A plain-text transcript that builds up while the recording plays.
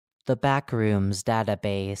The Backrooms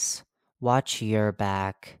database. Watch your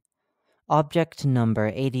back. Object number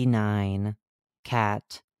 89.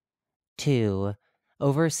 Cat. 2.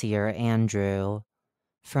 Overseer Andrew.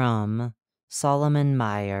 From Solomon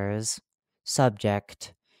Myers.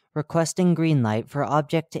 Subject. Requesting green light for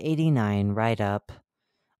Object 89 write-up.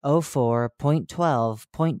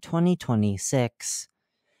 04.12.2026.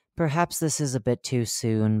 Perhaps this is a bit too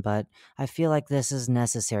soon, but I feel like this is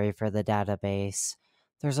necessary for the database.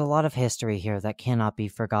 There's a lot of history here that cannot be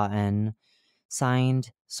forgotten.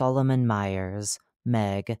 Signed, Solomon Myers,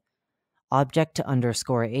 Meg. Object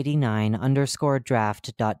 _89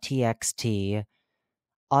 draft.txt.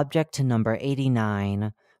 Object number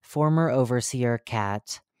 89, former overseer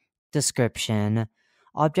cat. Description.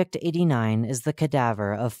 Object 89 is the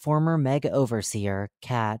cadaver of former Meg overseer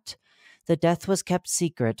cat. The death was kept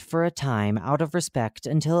secret for a time out of respect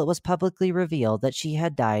until it was publicly revealed that she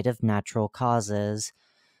had died of natural causes.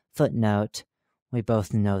 Footnote. We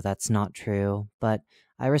both know that's not true, but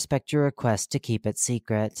I respect your request to keep it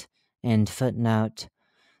secret. End footnote.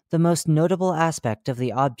 The most notable aspect of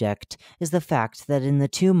the object is the fact that in the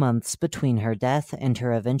 2 months between her death and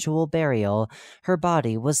her eventual burial, her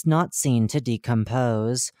body was not seen to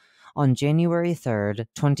decompose. On January 3rd,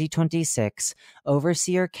 2026,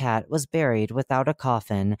 Overseer Cat was buried without a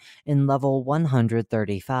coffin in level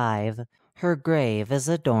 135. Her grave is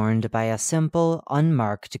adorned by a simple,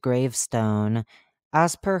 unmarked gravestone.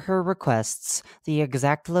 As per her requests, the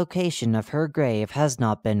exact location of her grave has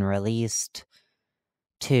not been released.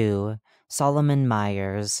 2. Solomon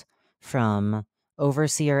Myers. From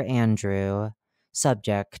Overseer Andrew.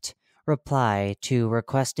 Subject. Reply to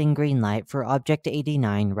requesting green light for Object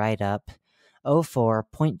 89 write-up.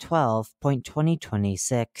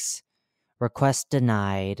 04.12.2026. Request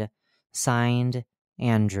denied. Signed,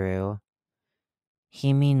 Andrew.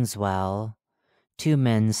 He means well. 2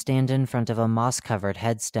 men stand in front of a moss-covered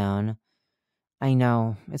headstone. I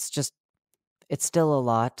know, it's still a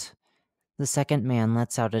lot. The second man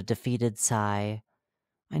lets out a defeated sigh.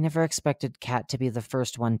 I never expected Cat to be the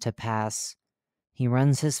first one to pass. He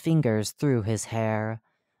runs his fingers through his hair.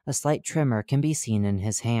 A slight tremor can be seen in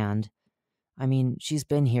his hand. I mean, she's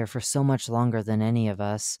been here for so much longer than any of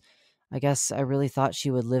us. I guess I really thought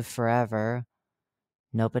she would live forever.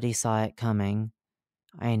 Nobody saw it coming.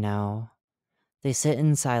 I know. They sit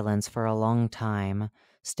in silence for a long time,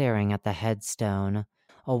 staring at the headstone.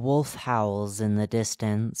 A wolf howls in the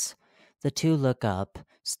distance. The 2 look up,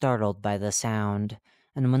 startled by the sound,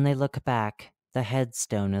 and when they look back, the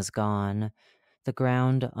headstone is gone. The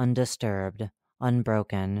ground undisturbed,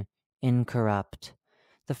 unbroken, incorrupt.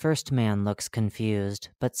 The first man looks confused,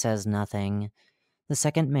 but says nothing. The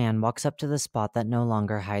second man walks up to the spot that no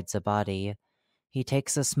longer hides a body. He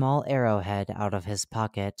takes a small arrowhead out of his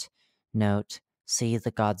pocket. Note, see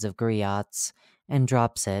the gods of griots, and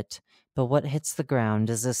drops it, but what hits the ground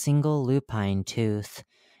is a single lupine tooth.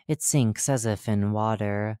 It sinks as if in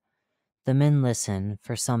water. The men listen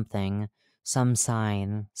for something, some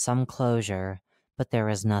sign, some closure, but there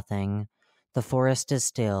is nothing. The forest is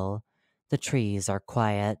still. The trees are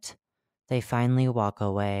quiet. They finally walk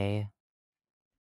away.